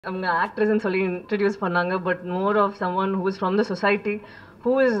அவங்க ஆக்ட்ரஸ்ன்னு சொல்லி இன்ட்ரடியூஸ் பண்ணாங்க. But more of someone who is from the society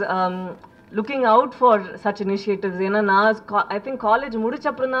who is looking out for such initiatives. ஏன்னா நான் I think college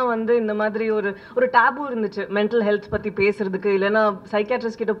முடிச்சப்பறம் தான் வந்து இந்த மாதிரி ஒரு டேபு இருந்துச்சு மென்டல் ஹெல்த் பற்றி பேசுறதுக்கு. இல்லைன்னா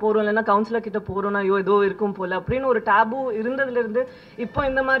சைக்காட்ரிஸ்ட் கிட்ட போகிறோம், இல்லைன்னா கவுன்சிலர் கிட்ட போகிறோம்னா ஐயோ ஏதோ இருக்கும் போல் அப்படின்னு ஒரு டேபு இருந்ததுலேருந்து இப்போ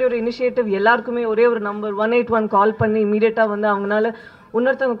இந்த மாதிரி ஒரு இனிஷியேட்டிவ் எல்லாருக்குமே ஒரே ஒரு நம்பர் 181 கால் பண்ணி இமீடியட்டாக வந்து அவங்களால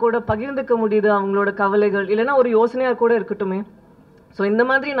இன்னொருத்தவங்க கூட பகிர்ந்துக்க முடியுது அவங்களோட கவலைகள், இல்லைன்னா ஒரு யோசனையாக கூட இருக்கட்டுமே. ஸோ இந்த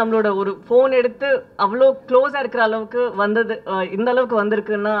மாதிரி நம்மளோட ஒரு ஃபோன் எடுத்து அவ்வளோ க்ளோஸாக இருக்கிற அளவுக்கு வந்தது, இந்த அளவுக்கு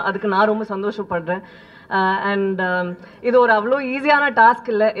வந்திருக்குன்னா அதுக்கு நான் ரொம்ப சந்தோஷப்படுறேன். அண்ட் இது ஒரு அவ்வளோ ஈஸியான டாஸ்க்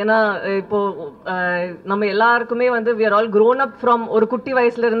இல்லை. ஏன்னா இப்போது நம்ம எல்லாருக்குமே வந்து we are all grown up from ஒரு குட்டி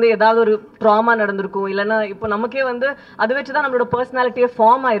வயசுலேருந்து ஏதாவது ஒரு ட்ராமா நடந்திருக்கும், இல்லைன்னா இப்போ நமக்கே வந்து அதை வச்சு தான் நம்மளோட பர்சனாலிட்டியே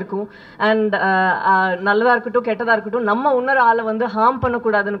ஃபார்ம் ஆயிருக்கும். அண்ட் நல்லதாக இருக்கட்டும் கெட்டதாக இருக்கட்டும் நம்ம இன்னொரு ஆளை வந்து ஹார்ம்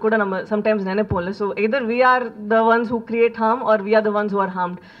பண்ணக்கூடாதுன்னு கூட நம்ம sometimes நினைப்போம்ல. So either we are the ones who create harm R we are the ones who are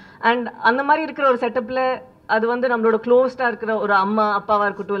harmed. And அந்த மாதிரி இருக்கிற ஒரு செட்டப்பில் அது வந்து நம்மளோட க்ளோஸ்டாக இருக்கிற ஒரு அம்மா அப்பாவாக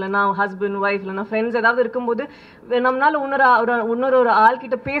இருக்கட்டும், இல்லைனா ஹஸ்பண்ட் ஒய்ஃப், இல்லைனா ஃப்ரெண்ட்ஸ் ஏதாவது இருக்கும்போது நம்மளால இன்னொரு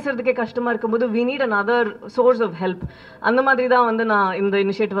ஆள்கிட்ட பேசுறதுக்கே கஷ்டமாக இருக்கும்போது we need another source of help. அந்த மாதிரி தான் வந்து நான் இந்த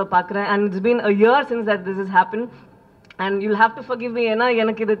இனிஷியேட்டிவை பார்க்குறேன். And it's been a year since that this has happened. And you'll have to forgive me, ஏன்னா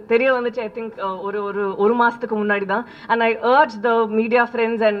எனக்கு இது தெரிய வந்துச்சு ஐ திங்க் ஒரு மாதத்துக்கு முன்னாடி தான். And I urge the media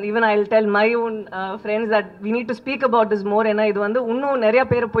friends and even I'll tell my own friends that we need to speak about this more. ஏன்னா இது வந்து இன்னும் நிறைய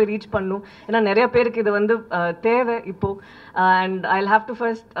பேரை போய் ரீச் பண்ணும். ஏன்னா நிறைய பேருக்கு இது வந்து தேவை இப்போ. And I'll have to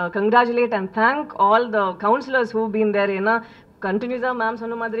first congratulate and thank all the counselors who've been there. ஏன்னா கண்டினியூஸாக மேம்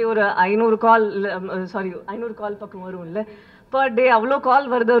சொன்ன மாதிரி ஒரு 500 கால் பக்கம் வரும் இல்லை பர் டே. அவ்வளோ கால்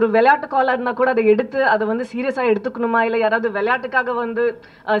வருது. ஒரு விளையாட்டு காலாக இருந்தால் கூட அதை எடுத்து அதை வந்து சீரியஸாக எடுத்துக்கணுமா, இல்லை யாராவது விளையாட்டுக்காக வந்து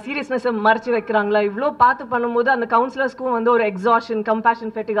சீரியஸ்னஸை மறைச்சி வைக்கிறாங்களா, இவ்வளோ பார்த்து பண்ணும்போது அந்த கவுன்சிலர்ஸ்க்கும் வந்து ஒரு எக்ஸாஷன்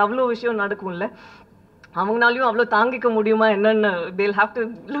கம்பேஷன் ஃபெட்டிக் அவ்வளோ விஷயம் நடக்கும்ல. அவங்களாலையும் அவ்வளோ தாங்கிக்க முடியுமா என்னென்னு they'll have to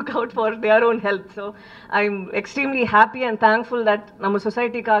look out for their own health. So I'm extremely happy and thankful that நம்ம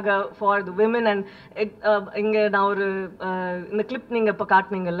சொசைட்டிக்காக for the women. And இங்கே நான் ஒரு இந்த கிளிப் நீங்கள் இப்போ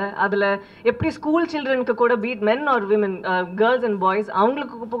காட்டினீங்கல்ல, அதில் எப்படி ஸ்கூல் சில்ட்ரனுக்கு கூட beat men R women girls and boys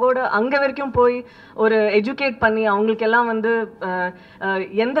அவங்களுக்கு இப்போ கூட அங்கே வரைக்கும் போய் ஒரு எஜுகேட் பண்ணி அவங்களுக்கெல்லாம் வந்து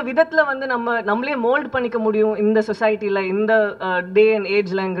எந்த விதத்தில் வந்து நம்மளே மோல்ட் பண்ணிக்க முடியும் இந்த சொசைட்டியில் இந்த டே அண்ட்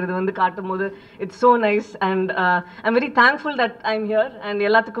ஏஜ்லங்கிறது வந்து காட்டும் போது it's so nice. And I'm very thankful that I'm here. And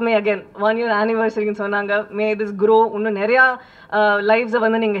எல்லாத்துக்குமே again 1 year anniversary ன்னு சொன்னாங்க. May this grow. இன்னும் நிறையா lives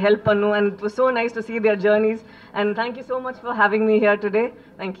வந்து நீங்கள் ஹெல்ப் பண்ணும். And it was so nice to see their journeys. And thank you so much for having me here today.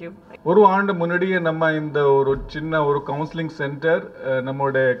 Thank you. ஒரு ஆண்டு முன்னாடியே நம்ம இந்த ஒரு சின்ன ஒரு கவுன்சிலிங் சென்டர்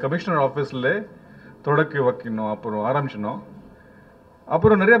நம்மளோட கமிஷனர் ஆஃபீஸில் தொடக்கி வைக்கணும் அப்புறம் ஆரம்பிச்சினோம்.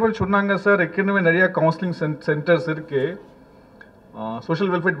 அப்புறம் நிறைய பேர் சொன்னாங்க சார் ஏற்கனவே நிறையா கவுன்சிலிங் சென்டர்ஸ் இருக்குது,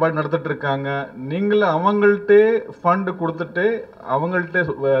 சோஷியல் வெல்ஃபேர் டிபார்ட்மெண்ட் நடத்திட்டு இருக்காங்க, நீங்களும் அவங்கள்ட்ட ஃபண்டு கொடுத்துட்டு அவங்கள்ட்ட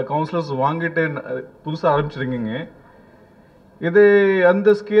கவுன்சிலர்ஸ் வாங்கிட்டு புதுசாக ஆரம்பிச்சிருக்கீங்க. இது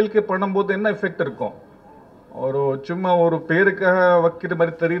அந்த ஸ்கேலுக்கு பண்ணும்போது என்ன எஃபெக்ட் இருக்கும்? ஒரு சும்மா ஒரு பேருக்காக வைக்கிற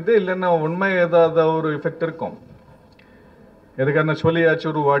மாதிரி தெரியுது, இல்லைன்னா உண்மை ஏதாவது ஒரு எஃபெக்ட் இருக்கும்? எதுக்கான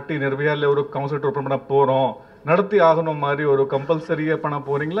சொல்லியாச்சும் ஒரு வாட்டி நிர்பயாவில் ஒரு கவுன்சிலர் ஓப்பன் பண்ண போகிறோம், நடத்தி ஆகணும் மாதிரி ஒரு கம்பல்சரியாக பண்ண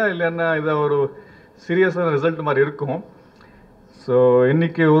போகிறீங்களா, இல்லைன்னா இதை ஒரு சீரியஸான ரிசல்ட் மாதிரி இருக்கும்? ஸோ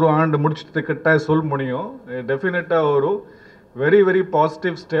இன்றைக்கி ஒரு ஆண்டு முடிச்சுட்டு கட்டாயம் சொல்ல முடியும். டெஃபினட்டாக ஒரு very very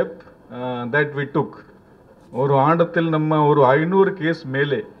positive step that we took. ஒரு ஆண்டத்தில் நம்ம ஒரு 500 கேஸ்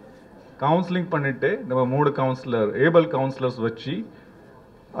மேலே கவுன்சிலிங் பண்ணிவிட்டு நம்ம 3 கவுன்சிலர் ஏபிள் கவுன்சிலர்ஸ் வச்சு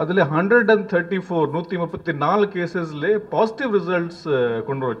அதில் 134 கேசஸ்லே பாசிட்டிவ் ரிசல்ட்ஸ்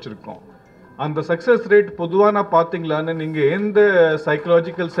கொண்டு வச்சுருக்கோம். அந்த சக்ஸஸ் ரேட் பொதுவான பார்த்தீங்களான்னு நீங்கள் எந்த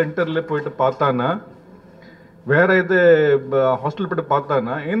சைக்கலாஜிக்கல் சென்டரில் போயிட்டு பார்த்தானா வேறு இது ஹாஸ்பிட்டல் போய்ட்டு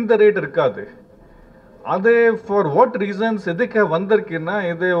பார்த்தானா எந்த ரேட் இருக்காது. அது ஃபார் வாட் ரீசன்ஸ் எதுக்காக வந்திருக்குன்னா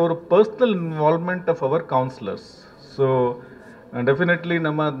இது ஒரு personal involvement of our counsellors. So definitely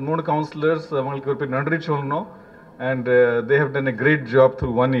நம்ம 3 கவுன்சிலர்ஸ் அவங்களுக்கு ஒரு நன்றி சொல்லணும். And they have done a great job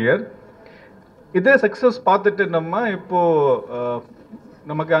through 1 year. இதே சக்ஸஸ் பார்த்துட்டு நம்ம இப்போது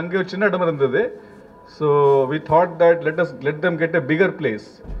நமக்கு அங்கே ஒரு சின்ன இடம் இருந்தது. So we thought that let them get a bigger place.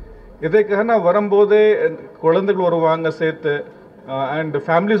 இதுக்காக நான் வரும்போதே குழந்தைகள் வருவாங்க சேர்த்து, அண்ட்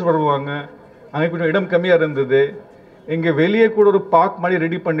ஃபேமிலிஸ் வருவாங்க. அங்கே கொஞ்சம் இடம் கம்மியாக இருந்தது. இங்கே வெளியே கூட ஒரு பார்க் மாதிரி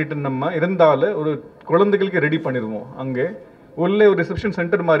ரெடி பண்ணிட்டு நம்ம இருந்தாலும் ஒரு குழந்தைகளுக்கு ரெடி பண்ணிடுவோம். அங்கே உள்ளே ஒரு ரிசப்ஷன்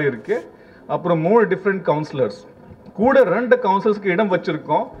சென்டர் மாதிரி இருக்குது. அப்புறம் 3 டிஃப்ரெண்ட் கவுன்சிலர்ஸ் கூட 2 கவுன்சிலர்ஸ்க்கு இடம்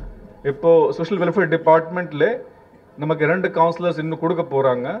வச்சுருக்கோம். இப்போது சோஷியல் வெல்ஃபேர் டிபார்ட்மெண்ட்டில் நமக்கு 2 கவுன்சிலர்ஸ் இன்னும் கொடுக்க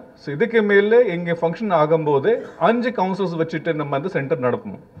போகிறாங்க. ஸோ இதுக்கு மேலே இங்கே ஃபங்க்ஷன் ஆகும்போது 5 கவுன்சிலர்ஸ் வச்சுட்டு நம்ம அந்த சென்டர்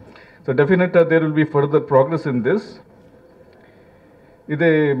நடப்போம். So definitely there will be further progress in this. இது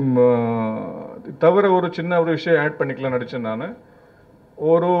தவிர ஒரு சின்ன ஒரு விஷயம் ஆட் பண்ணிக்கலாம் நினச்சேன் நான்.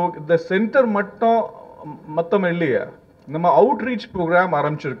 ஒரு இந்த சென்டர் மொத்தம் இல்லையா, நம்ம அவுட்ரீச் ப்ரோக்ராம்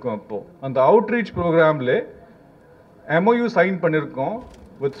ஆரம்பிச்சிருக்கோம். இப்போது அந்த அவுட்ரீச் ப்ரோக்ராமில் MOU சைன் பண்ணியிருக்கோம்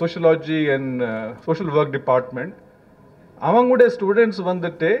with sociology and social work department. அவங்களுடைய ஸ்டூடெண்ட்ஸ்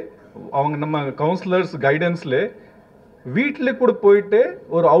வந்துட்டு அவங்க நம்ம கவுன்சிலர்ஸ் கைடன்ஸில் வீட்டில் கூட போயிட்டு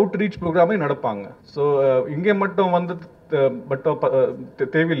ஒரு அவுட்ரீச் ப்ரோக்ராமே நடப்பாங்க. ஸோ இங்கே மட்டும் வந்து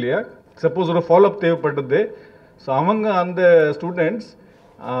தேவையில்லையா, சப்போஸ் ஒரு ஃபாலோஅப் தேவைப்பட்டது, ஸோ அவங்க அந்த students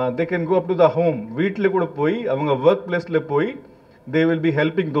they can go up to the home, வீட்டில் கூட போய் அவங்க ஒர்க் பிளேஸில் போய் they will be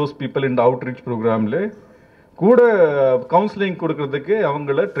helping those people in the outreach programல கூட கவுன்சிலிங் கொடுக்கறதுக்கு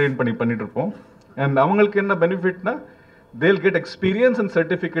அவங்கள ட்ரெயின் பண்ணிட்டு இருப்போம். அண்ட் அவங்களுக்கு என்ன பெனிஃபிட்னா they'll get experience and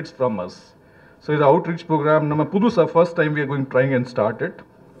certificates from us. So the outreach program நம்ம புதுசா first time we are going trying and start it.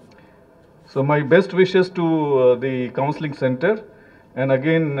 So my best wishes to the counseling center, and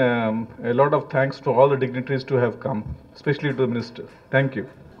again a lot of thanks to all the dignitaries to have come, especially to the minister. Thank you.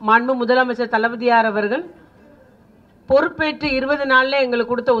 மாண்பு முதலமைச்சர் தளபதியார் அவர்கள் பொறுப்பேற்று 20 நாள்ல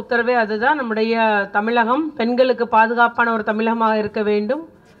எங்களுக்கு கொடுத்த உத்தரவே அதுதான். நம்முடைய தமிழகம் பெண்களுக்கு பாதுகாப்பான ஒரு தமிழகமாக இருக்க வேண்டும்,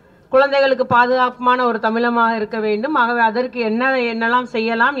 குழந்தைகளுக்கு பாதுகாப்பான ஒரு தமிழகமாக இருக்க வேண்டும். ஆகவே அதற்கு என்னெல்லாம்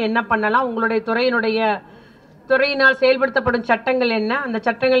செய்யலாம், என்ன பண்ணலாம், உங்களுடைய துறையினால் செயல்படுத்தப்படும் சட்டங்கள் என்ன, அந்த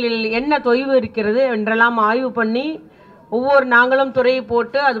சட்டங்களில் என்ன தொய்வு இருக்கிறது என்றெல்லாம் ஆய்வு பண்ணி ஒவ்வொரு நாங்களும் துறையை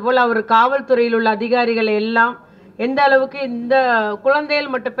போட்டு, அதுபோல் அவர் காவல்துறையில் உள்ள அதிகாரிகளை எல்லாம் எந்த அளவுக்கு இந்த குழந்தைகள்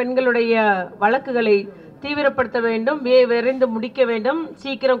மற்றும் பெண்களுடைய வழக்குகளை தீவிரப்படுத்த வேண்டும், விரைந்து முடிக்க வேண்டும்,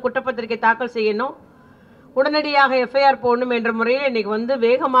 சீக்கிரம் குற்றப்பத்திரிகை தாக்கல் செய்யணும், உடனடியாக எஃப்ஐஆர் போடணும் என்ற முறையில் இன்றைக்கி வந்து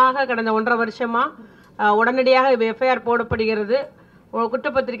வேகமாக கடந்த 1.5 வருஷமாக உடனடியாக எஃப்ஐஆர் போடப்படுகிறது,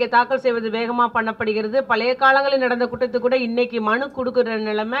 குற்றப்பத்திரிகை தாக்கல் செய்வது வேகமாக பண்ணப்படுகிறது. பழைய காலங்களில் நடந்த குற்றத்துக்கு கூட இன்றைக்கி மனு கொடுக்குற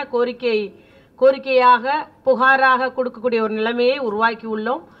நிலைமை, கோரிக்கையாக புகாராக கொடுக்கக்கூடிய ஒரு நிலைமையை உருவாக்கி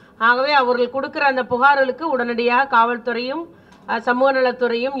உள்ளோம். ஆகவே அவர்கள் கொடுக்குற அந்த புகார்களுக்கு உடனடியாக காவல்துறையும் சமூக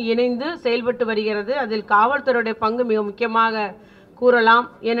நலத்துறையும் இணைந்து செயல்பட்டு வருகிறது. அதில் காவல்துறையுடைய பங்கு மிக முக்கியமாக கூறலாம்.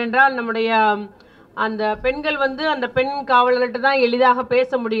 ஏனென்றால் நம்முடைய அந்த பெண்கள் வந்து அந்த பெண் காவலர்கிட்ட தான் எளிதாக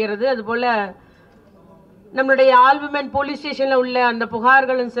பேச முடிகிறது. அதுபோல் நம்மளுடைய ஆல்விமென் போலீஸ் ஸ்டேஷனில் உள்ள அந்த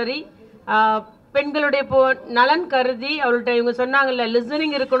புகார்களும் சரி, பெண்களுடைய நலன் கருதி அவள்கிட்ட இவங்க சொன்னாங்கல்ல,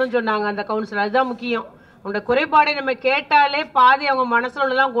 லிசனிங் இருக்கணும்னு சொன்னாங்க அந்த கவுன்சிலர், அதுதான் முக்கியம். அவங்களோட குறைபாடை நம்ம கேட்டாலே பாதி அவங்க மனசில்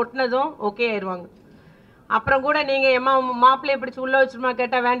உள்ளதான் கொட்டினதும் ஓகே ஆயிடுவாங்க. அப்புறம் கூட நீங்கள் மாப்பிள்ளையை பிடிச்சி உள்ளே வச்சுருமா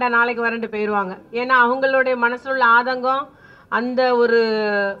கேட்டால் வேண்டாம் நாளைக்கு வரேன்ட்டு போயிடுவாங்க. ஏன்னா அவங்களுடைய மனசில் உள்ள ஆதங்கம், அந்த ஒரு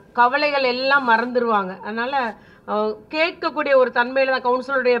கவலைகள் எல்லாம் மறந்துடுவாங்க. அதனால் கேட்கக்கூடிய ஒரு தன்மையில் தான்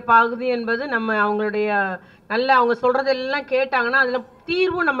கவுன்சிலருடைய பகுதி என்பது. நம்ம அவங்களுடைய அவங்க சொல்கிறதெல்லாம் கேட்டாங்கன்னா அதில்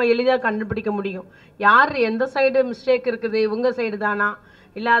தீர்வும் நம்ம எளிதாக கண்டுபிடிக்க முடியும். யார் எந்த சைடு மிஸ்டேக் இருக்குது, இவங்க சைடு தானா,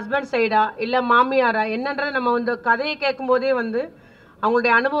 இல்லை ஹஸ்பண்ட் சைடா, இல்லை மாமியாரா என்னன்றது நம்ம வந்து கதையை கேட்கும்போதே வந்து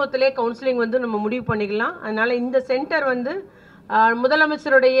அவங்களுடைய அனுபவத்திலே கவுன்சிலிங் வந்து நம்ம முடிவு பண்ணிக்கலாம். அதனால் இந்த சென்டர் வந்து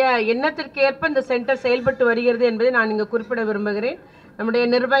முதலமைச்சருடைய எண்ணத்திற்கேற்ப இந்த சென்டர் செயல்பட்டு வருகிறது என்பதை நான் இங்கே குறிப்பிட விரும்புகிறேன். நம்முடைய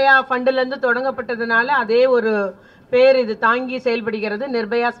நிர்பயா ஃபண்டிலிருந்து தொடங்கப்பட்டதுனால அதே ஒரு பேர் இது தாங்கி செயல்படுகிறது.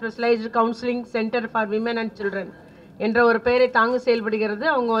 Nirbhaya specialised counselling centre for women and children என்ற ஒரு பெயரை தாங்கி செயல்படுகிறது.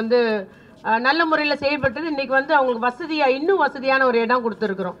 அவங்க வந்து நல்ல முறையில் செயல்பட்டது. இன்றைக்கி வந்து அவங்களுக்கு இன்னும் வசதியான ஒரு இடம்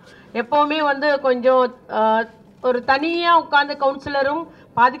கொடுத்துருக்குறோம். எப்போவுமே வந்து கொஞ்சம் ஒரு தனியாக உட்கார்ந்து கவுன்சிலரும்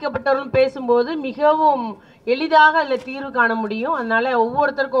பாதிக்கப்பட்டவர்களும் பேசும்போது மிகவும் எளிதாக அதில் தீர்வு காண முடியும். அதனால்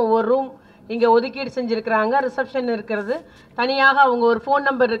ஒவ்வொருத்தருக்கும் ஒவ்வொரு ரூம் இங்கே ஒதுக்கீடு செஞ்சுருக்கிறாங்க, ரிசப்ஷன் இருக்கிறது, தனியாக அவங்க ஒரு ஃபோன்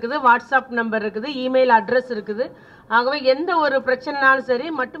நம்பர் இருக்குது, வாட்ஸ்அப் நம்பர் இருக்குது, இமெயில் அட்ரஸ் இருக்குது. ஆகவே எந்த ஒரு பிரச்சனைனாலும் சரி,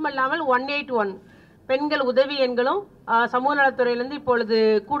 மட்டுமல்லாமல் 181 பெண்கள் உதவி எண்களும் சமூக நலத்துறையிலிருந்து இப்பொழுது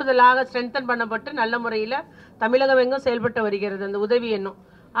கூடுதலாக ஸ்ட்ரென்தன் பண்ணப்பட்டு நல்ல முறையில் தமிழகம் எங்கும் செயல்பட்டு வருகிறது அந்த உதவி எண்ணும்.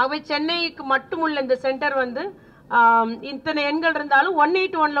 ஆகவே சென்னைக்கு மட்டும் உள்ள இந்த சென்டர் வந்து இத்தனை எண்கள் இருந்தாலும்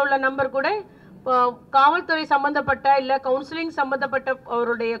 181 உள்ள நம்பர் கூட காவல்துறை சம்பந்தப்பட்ட இல்லை கவுன்சிலிங் சம்பந்தப்பட்ட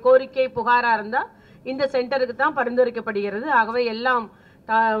அவருடைய கோரிக்கை புகாராக இருந்தால் இந்த சென்டருக்கு தான் பரிந்துரைக்கப்படுகிறது. ஆகவே எல்லாம்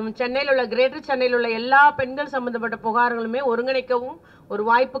சென்னையில் உள்ள கிரேட்டர் சென்னையில் உள்ள எல்லா பெண்கள் சம்பந்தப்பட்ட புகார்களுமே ஒருங்கிணைக்கவும் ஒரு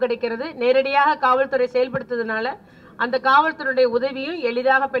வாய்ப்பு கிடைக்கிறது. நேரடியாக காவல்துறை செயல்படுத்துறதுனால அந்த காவல்துறையுடைய உதவியும்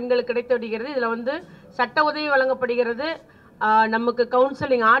எளிதாக பெண்களுக்கு கிடைத்து விடுகிறது. இதில் வந்து சட்ட உதவி வழங்கப்படுகிறது, நமக்கு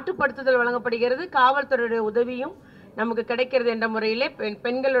கவுன்சிலிங் ஆற்றுப்படுத்துதல் வழங்கப்படுகிறது, காவல்துறையுடைய உதவியும் நமக்கு கிடைக்கிறது என்ற முறையிலே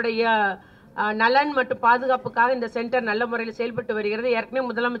பெண்களுடைய நலன் மற்றும் பாதுகாப்புக்காக இந்த சென்டர் நல்ல முறையில் செயல்பட்டு வருகிறது. ஏற்கனவே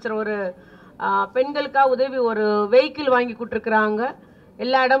முதலமைச்சர் ஒரு பெண்களுக்காக உதவி ஒரு வெஹிக்கிள் வாங்கி கொடுத்துருக்குறாங்க.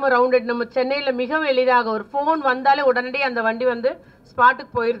 எல்லா இடமும் ரவுண்டட். நம்ம சென்னையில் மிகவும் எளிதாக ஒரு ஃபோன் வந்தாலே உடனடியே அந்த வண்டி வந்து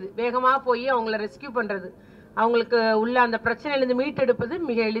ஸ்பாட்டுக்கு போயிடுது, வேகமாக போய் அவங்கள ரெஸ்கியூ பண்ணுறது, அவங்களுக்கு உள்ள அந்த பிரச்சனையிலேருந்து மீட்டெடுப்பது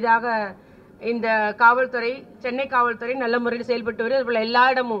மிக எளிதாக இந்த காவல்துறை, சென்னை காவல்துறை நல்ல முறையில் செயல்பட்டு வருது. அதுபோல் எல்லா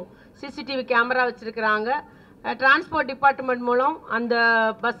இடமும் சிசிடிவி கேமரா வச்சுருக்கிறாங்க. டிரான்ஸ்போர்ட் டிபார்ட்மெண்ட் மூலம் அந்த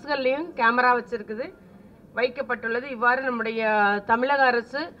பஸ்கள்லேயும் கேமரா வச்சுருக்குது. வைக்கப்பட்டுள்ளது. இவ்வாறு நம்முடைய தமிழக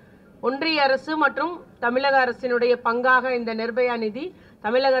அரசு, ஒன்றிய அரசு மற்றும் தமிழக அரசினுடைய பங்காக இந்த நிர்பயா நிதி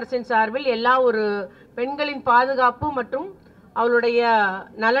தமிழக அரசின் சார்பில் எல்லா ஒரு பெண்களின் பாதுகாப்பு மற்றும் அவளுடைய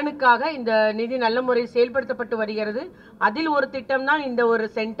நலனுக்காக இந்த நிதி நல்ல முறையில் செயல்படுத்தப்பட்டு வருகிறது. அதில் ஒரு திட்டம் தான் இந்த ஒரு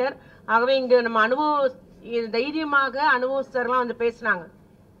சென்டர். ஆகவே இங்கு நம்ம தைரியமாக அனுபவஸ்தர்லாம் வந்து பேசினாங்க,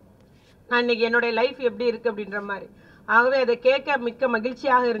 நான் இன்னைக்கு என்னுடைய லைஃப் எப்படி இருக்கு அப்படின்ற மாதிரி. ஆகவே அதை கேட்க மிக்க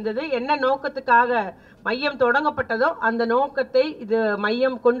மகிழ்ச்சியாக இருந்தது. என்ன நோக்கத்துக்காக மையம் தொடங்கப்பட்டதோ அந்த நோக்கத்தை இது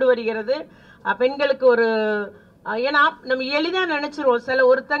மையம் கொண்டு வருகிறது. பெண்களுக்கு ஒரு ஏன்னா நம்ம எளிதாக நினைச்சிருவோம்.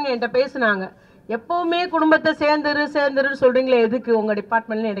 ஒருத்தங்க என்கிட்ட பேசினாங்க, எப்பவுமே குடும்பத்தை சேர்ந்துருன்னு சொல்றீங்களே, எதுக்கு உங்க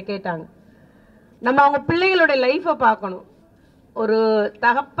டிபார்ட்மெண்ட்ல என்கிட்ட கேட்டாங்க. நம்ம அவங்க பிள்ளைகளுடைய லைஃபை பார்க்கணும். ஒரு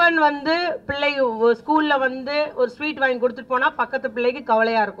தகப்பன் வந்து பிள்ளை ஸ்கூல்ல வந்து ஒரு ஸ்வீட் வாங்கி கொடுத்துட்டு போனா பக்கத்து பிள்ளைக்கு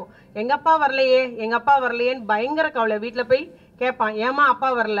கவலையா இருக்கும். எங்க அப்பா வரலையேன்னு பயங்கர கவலை. வீட்டுல போய் கேட்பான், ஏமா அப்பா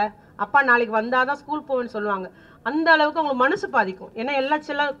வரல, அப்பா நாளைக்கு வந்தாதான் ஸ்கூல் போவேன்னு சொல்லுவாங்க. அந்த அளவுக்கு அவங்க மனசு பாதிக்கும். ஏன்னா எல்லாம்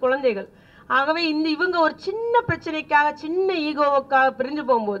சில குழந்தைகள். ஆகவே இவங்க ஒரு சின்ன பிரச்சனைக்காக, சின்ன ஈகோவுக்காக பிரிஞ்சு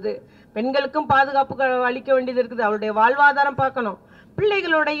போகும்போது பெண்களுக்கும் பாதுகாப்பு அளிக்க வேண்டியது இருக்குது. அவருடைய வாழ்வாதாரம் பார்க்கணும்.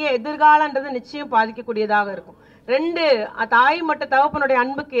 பிள்ளைகளுடைய எதிர்காலன்றது நிச்சயம் பாதிக்கக்கூடியதாக இருக்கும். ரெண்டு, தாய் மட்டும் தகப்பனுடைய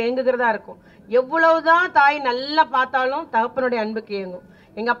அன்புக்கு ஏங்குகிறதா இருக்கும். எவ்வளவுதான் தாய் நல்லா பார்த்தாலும் தகப்பனுடைய அன்புக்கு ஏங்கும்.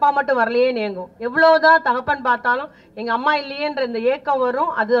 எங்க அப்பா மட்டும் வரலையேன்னு ஏங்கும். எவ்வளவுதான் தகப்பன் பார்த்தாலும் எங்க அம்மா இல்லையேன்ற இந்த ஏக்கம்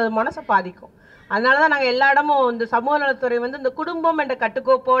வரும். அது மனசை பாதிக்கும். அதனாலதான் நாங்க எல்லா இடமும் இந்த சமூக நலத்துறை வந்து இந்த குடும்பம் என்ற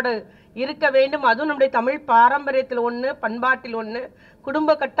கட்டுக்கோப்போடு இருக்க வேண்டும். அதுவும் நம்முடைய தமிழ் பாரம்பரியத்தில் ஒண்ணு, பண்பாட்டில் ஒண்ணு.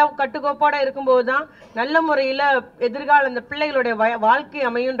 குடும்ப கட்டுக்கோப்போட இருக்கும்போது தான் நல்ல முறையில எதிர்கால இந்த பிள்ளைகளுடைய வாழ்க்கை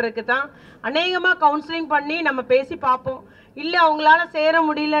அமையுன்றதுக்கு தான் அநேகமா கவுன்சிலிங் பண்ணி நம்ம பேசி பார்ப்போம். இல்ல அவங்களால சேர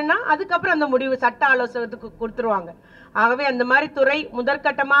முடியலன்னா அதுக்கப்புறம் அந்த முடிவு சட்ட ஆலோசகத்துக்கு கொடுத்துருவாங்க. ஆகவே அந்த மாதிரி துறை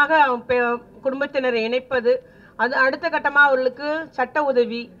முதற்கட்டமாக குடும்பத்தினரை இணைப்பது, அது அடுத்த கட்டமாக அவர்களுக்கு சட்ட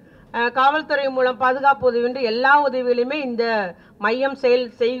உதவி, காவல்துறை மூலம் பாதுகாப்பு உதவி என்று எல்லா உதவிகளையுமே இந்த மையம்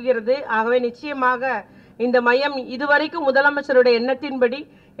செய்கிறது. ஆகவே நிச்சயமாக இந்த மையம் இதுவரைக்கும் முதலமைச்சருடைய எண்ணத்தின்படி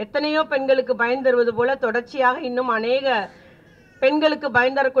எத்தனையோ பெண்களுக்கு பயன் தருவது போல தொடர்ச்சியாக இன்னும் அநேக பெண்களுக்கு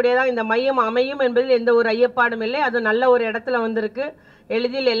பயன் தரக்கூடியதாக இந்த மையம் அமையும் என்பதில் எந்த ஒரு ஐயப்பாடும் இல்லை. அது நல்ல ஒரு இடத்துல வந்திருக்கு.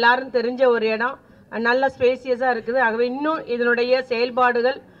 எளிதில் எல்லாரும் தெரிஞ்ச ஒரு இடம், நல்ல ஸ்பேசியஸாக இருக்குது. ஆகவே இன்னும் இதனுடைய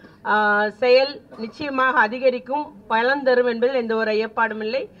செயல்பாடுகள் செயல் நிச்சயமாக அதிகரிக்கும், பலன் தரும் என்பதில் எந்த ஒரு ஐயப்பாடும்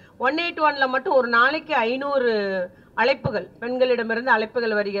இல்லை. 181ல மட்டும் ஒரு நாளைக்கு 500 அழைப்புகள், பெண்களிடமிருந்து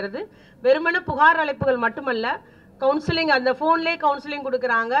அழைப்புகள் வருகிறது. வெறுமன புகார் அழைப்புகள் மட்டுமல்ல, கவுன்சிலிங், அந்த ஃபோன்லேயே கவுன்சிலிங்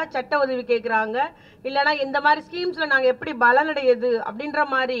கொடுக்குறாங்க, சட்ட உதவி கேட்குறாங்க, இல்லைனா இந்த மாதிரி ஸ்கீம்ஸில் நாங்கள் எப்படி பலனடையுது அப்படின்ற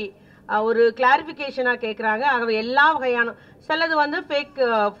மாதிரி ஒரு கிளாரிஃபிகேஷனாக கேட்குறாங்க. ஆகவே எல்லா வகையான, சிலது வந்து ஃபேக்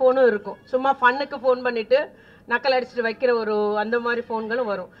ஃபோனும் இருக்கும், சும்மா ஃபன்னுக்கு ஃபோன் பண்ணிவிட்டு நக்கல் அடிச்சுட்டு வைக்கிற ஒரு அந்த மாதிரி ஃபோன்களும்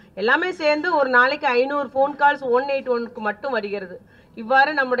வரும். எல்லாமே சேர்ந்து ஒரு நாளைக்கு 500 ஃபோன் கால்ஸ் 181க்கு மட்டும் வருகிறது.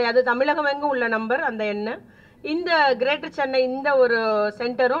 இவ்வாறு நம்முடைய, அது தமிழகம் எங்கும் உள்ள நம்பர், அந்த எண்ணு. இந்த கிரேட்டர் சென்னை இந்த ஒரு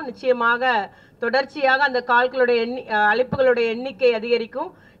சென்டரும் நிச்சயமாக தொடர்ச்சியாக அந்த கால்களுடைய அழைப்புகளுடைய எண்ணிக்கை அதிகரிக்கும்.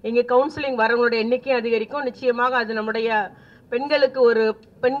 இங்கே கவுன்சிலிங் வரவங்களுடைய எண்ணிக்கை அதிகரிக்கும். நிச்சயமாக அது நம்முடைய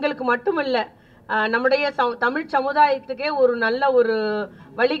பெண்களுக்கு மட்டுமில்லை, நம்முடைய தமிழ் சமுதாயத்துக்கே ஒரு நல்ல ஒரு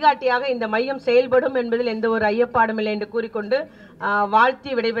வழிகாட்டியாக இந்த மையம் செயல்படும் என்பதில் எந்த ஒரு ஐயப்பாடும் இல்லை என்று கூறிக்கொண்டு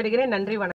வாழ்த்தி விடைபெறுகிறேன். நன்றி, வணக்கம்.